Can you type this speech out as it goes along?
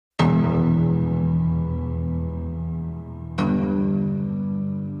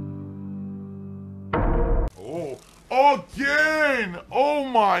Again! Oh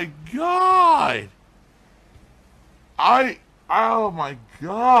my god! Oh my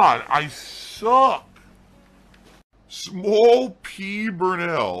god, I suck. Small P.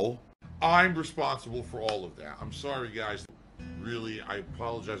 Burnell. I'm responsible for all of that. I'm sorry, guys. Really, I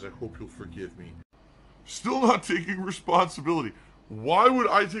apologize. I hope you'll forgive me. Still not taking responsibility. Why would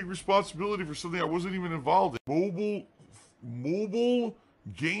I take responsibility for something I wasn't even involved in? Mobile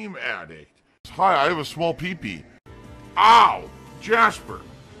game addict. Hi, I have a small pee-pee. Ow! Jasper!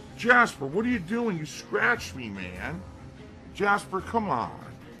 Jasper, what are you doing? You scratched me, man. Jasper, come on.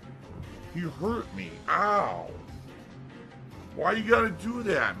 You hurt me. Ow. Why you gotta do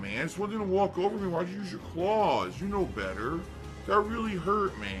that, man? Someone didn't walk over me. Why'd you use your claws? You know better. That really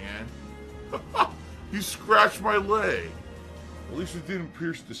hurt, man. You scratched my leg. At least it didn't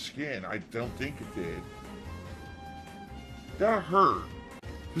pierce the skin. I don't think it did. That hurt.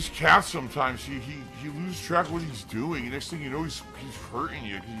 This cat sometimes, he loses track of what he's doing. And next thing you know, he's hurting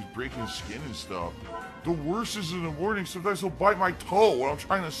you because he's breaking skin and stuff. The worst is in the morning, sometimes he'll bite my toe when I'm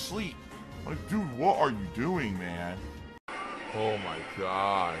trying to sleep. I'm like, dude, what are you doing, man? Oh my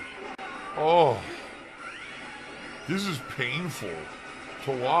god. Oh. This is painful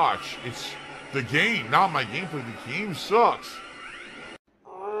to watch. It's the game, not my gameplay. The game sucks.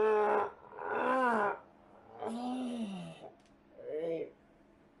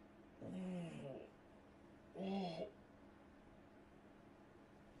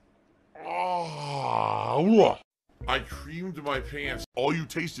 I creamed my pants. All you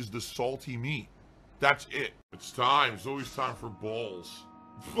taste is the salty meat. That's it. It's time. It's always time for balls.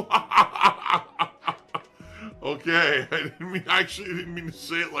 Okay, I didn't mean to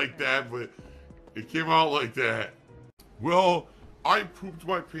say it like that, but it came out like that. Well, I pooped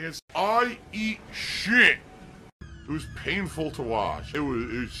my pants. I eat shit. It was painful to watch.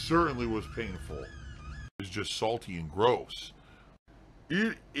 It certainly was painful. It's just salty and gross.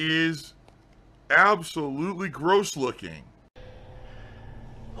 It is absolutely gross looking.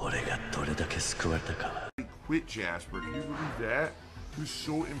 I quit, Jasper. Can you believe that? He was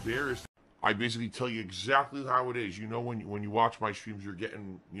so embarrassed. I basically tell you exactly how it is. You know, when you watch my streams, you're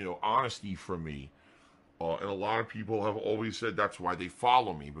getting, you know, honesty from me. And a lot of people have always said that's why they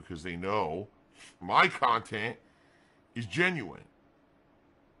follow me, because they know my content is genuine.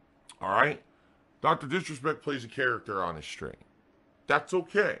 All right? Dr. Disrespect plays a character on his stream. That's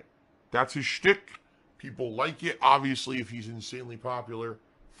okay. That's his shtick. People like it. Obviously, if he's insanely popular,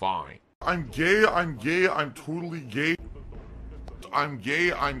 fine. I'm gay, I'm gay, I'm totally gay. I'm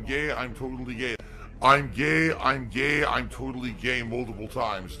gay, I'm gay, I'm totally gay. I'm gay, I'm gay, I'm totally gay multiple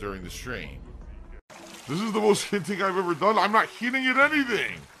times during the stream. This is the most hinting I've ever done. I'm not hinting at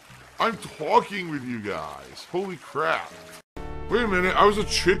anything. I'm talking with you guys. Holy crap. Wait a minute, I was a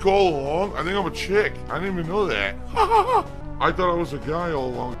chick all along? I think I'm a chick. I didn't even know that. I thought I was a guy all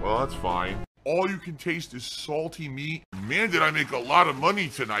along. Well, that's fine. All you can taste is salty meat. Man, did I make a lot of money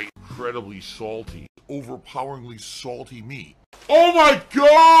tonight. Incredibly salty. Overpoweringly salty meat. Oh my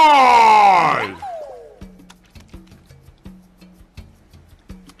god!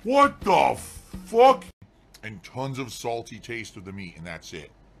 What the fuck? And tons of salty taste of the meat, and that's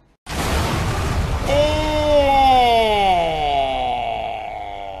it. Oh!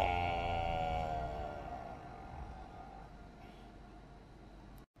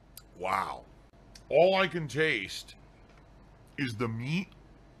 Wow. All I can taste is the meat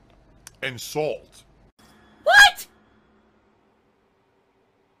and salt. What?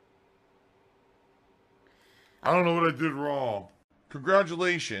 I don't know what I did wrong.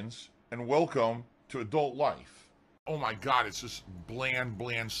 Congratulations and welcome to adult life. Oh my god, it's just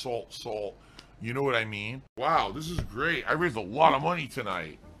bland salt. You know what I mean? Wow, this is great. I raised a lot of money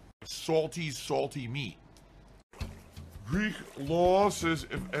tonight. Salty meat. Greek law says,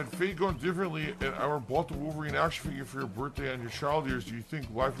 if fate gone differently and I were bought the Wolverine action figure for your birthday on your child years, do you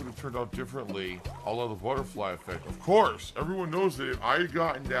think life would have turned out differently? A la the butterfly effect. Of course, everyone knows that if I had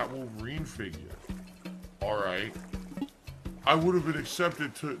gotten that Wolverine figure, alright, I would have been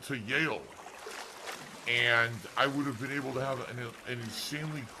accepted to Yale. And I would have been able to have an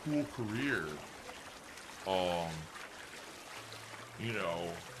insanely cool career. You know,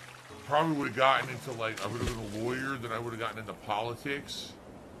 probably would have gotten into, like, I would have been a lawyer, then I would have gotten into politics.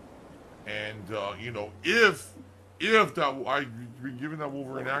 And, you know, if I'd been given that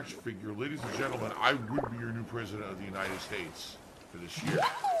Wolverine action figure, ladies and gentlemen, I would be your new president of the United States for this year.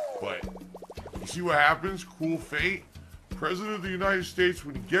 But, you see what happens? Cool fate. President of the United States,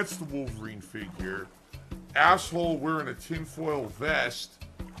 when he gets the Wolverine figure, asshole wearing a tinfoil vest,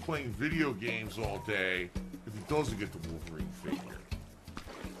 playing video games all day, if he doesn't get the Wolverine figure.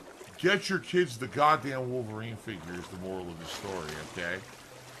 Get your kids the goddamn Wolverine figure is the moral of the story, okay?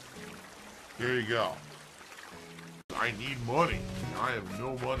 Here you go. I need money. I have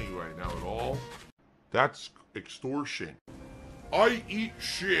no money right now at all. That's extortion. I eat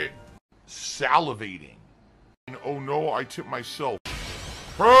shit salivating. And oh no, I tip myself.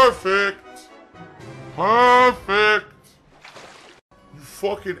 Perfect! Perfect! You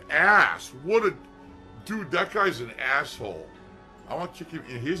fucking ass. What a... Dude, that guy's an asshole. I want to kick him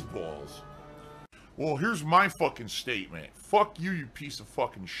in his balls. Well, here's my fucking statement. Fuck you, you piece of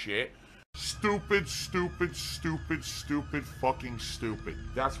fucking shit. Stupid, stupid, stupid, stupid, fucking stupid.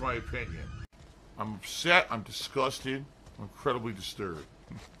 That's my opinion. I'm upset, I'm disgusted, I'm incredibly disturbed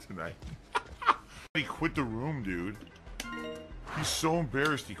tonight. He quit the room, dude. He's so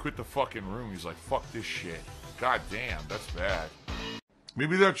embarrassed he quit the fucking room. He's like, fuck this shit. God damn, that's bad.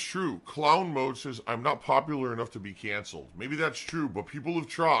 Maybe that's true. Clown Mode says, I'm not popular enough to be canceled. Maybe that's true, but people have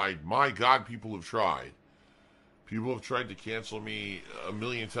tried. My God, people have tried. People have tried to cancel me a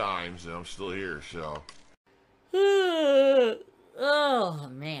million times, and I'm still here, so. Oh,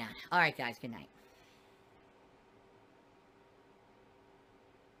 man. All right, guys, good night.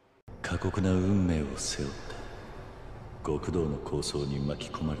 過酷な運命を背負って極道の抗争に巻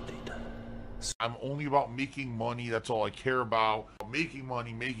き込まれていた。 I'm only about making money. That's all I care about. Making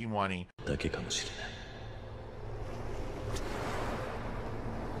money, making money. だけかもしれない。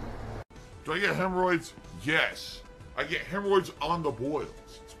 Do I get hemorrhoids? Yes. I get hemorrhoids on the boils.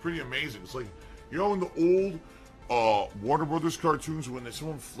 It's pretty amazing. It's like, you know, in the old Warner Brothers cartoons, when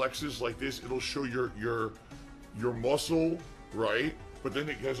someone flexes like this, it'll show your muscle, right? But then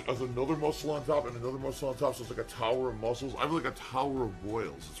it has another muscle on top and another muscle on top, so it's like a tower of muscles. I have like a tower of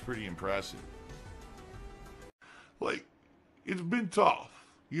boils. It's pretty impressive. Like, it's been tough.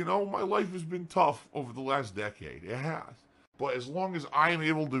 You know, my life has been tough over the last decade. It has. But as long as I am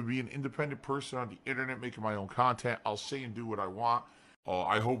able to be an independent person on the internet, making my own content, I'll say and do what I want.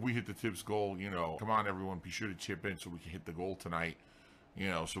 I hope we hit the tips goal. You know, come on, everyone, be sure to chip in so we can hit the goal tonight. You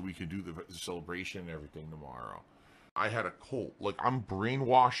know, so we can do the celebration and everything tomorrow. I had a cult. Like, I'm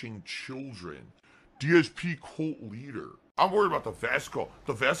brainwashing children. DsP cult leader. I'm worried about the Vesco.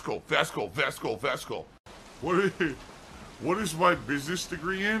 The Vesco, Vesco, Vesco, Vesco. What is my business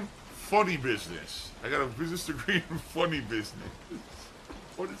degree in? Funny business. I got a business degree in funny business.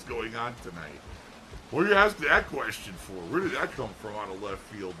 What is going on tonight? What do you ask that question for? Where did that come from out of left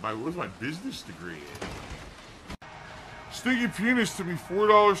field? What's my business degree in? Stinky Penis to me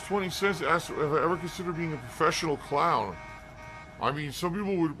 $4.20 asked if I ever consider being a professional clown. I mean, some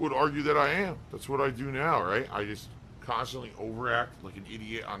people would argue that I am. That's what I do now, right? I just constantly overact like an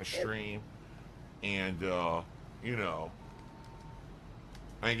idiot on a stream. And, you know,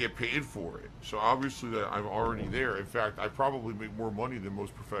 I get paid for it. So obviously that I'm already there. In fact, I probably make more money than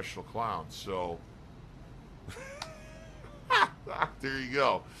most professional clowns. So, there you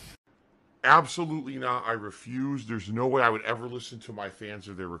go. Absolutely not. I refuse. There's no way I would ever listen to my fans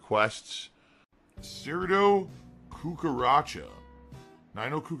or their requests. Cerdo cucaracha. Now, I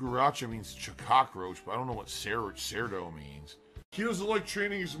know cucaracha means cockroach, but I don't know what cerdo means. He doesn't like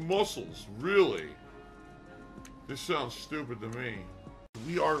training his muscles. Really? This sounds stupid to me.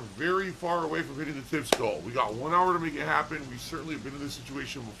 We are very far away from hitting the tips goal. We got 1 hour to make it happen. We certainly have been in this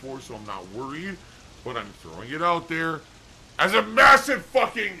situation before, so I'm not worried. But I'm throwing it out there as a massive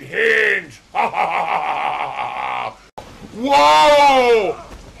fucking hinge! Ha ha ha ha! Whoa!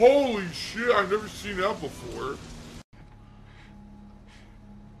 Holy shit, I've never seen that before.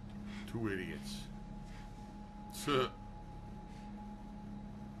 Two idiots.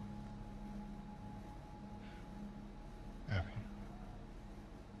 Abby.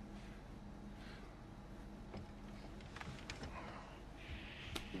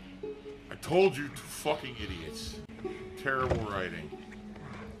 I told you, two fucking idiots. Terrible writing.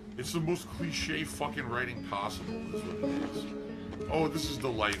 It's the most cliche fucking writing possible, is what it is. Oh, this is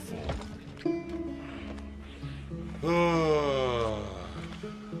delightful.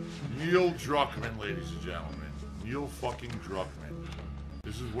 Neil Druckmann, ladies and gentlemen. Neil fucking Druckmann.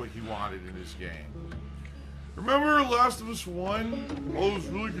 This is what he wanted in this game. Remember Last of Us 1? All those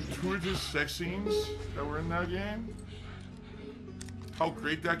really gratuitous sex scenes that were in that game? How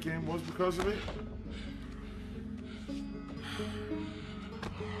great that game was because of it?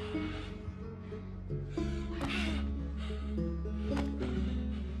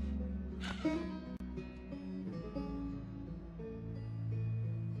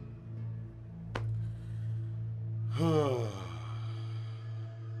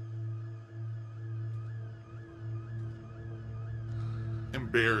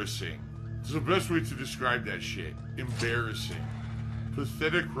 Embarrassing. It's the best way to describe that shit. Embarrassing.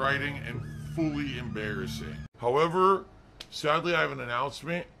 pathetic writing, and fully embarrassing. However, sadly, I have an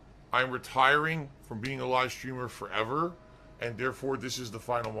announcement. I'm retiring from being a live streamer forever, and therefore this is the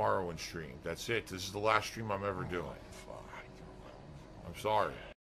final Morrowind stream. That's it. This is the last stream I'm ever doing. I'm sorry.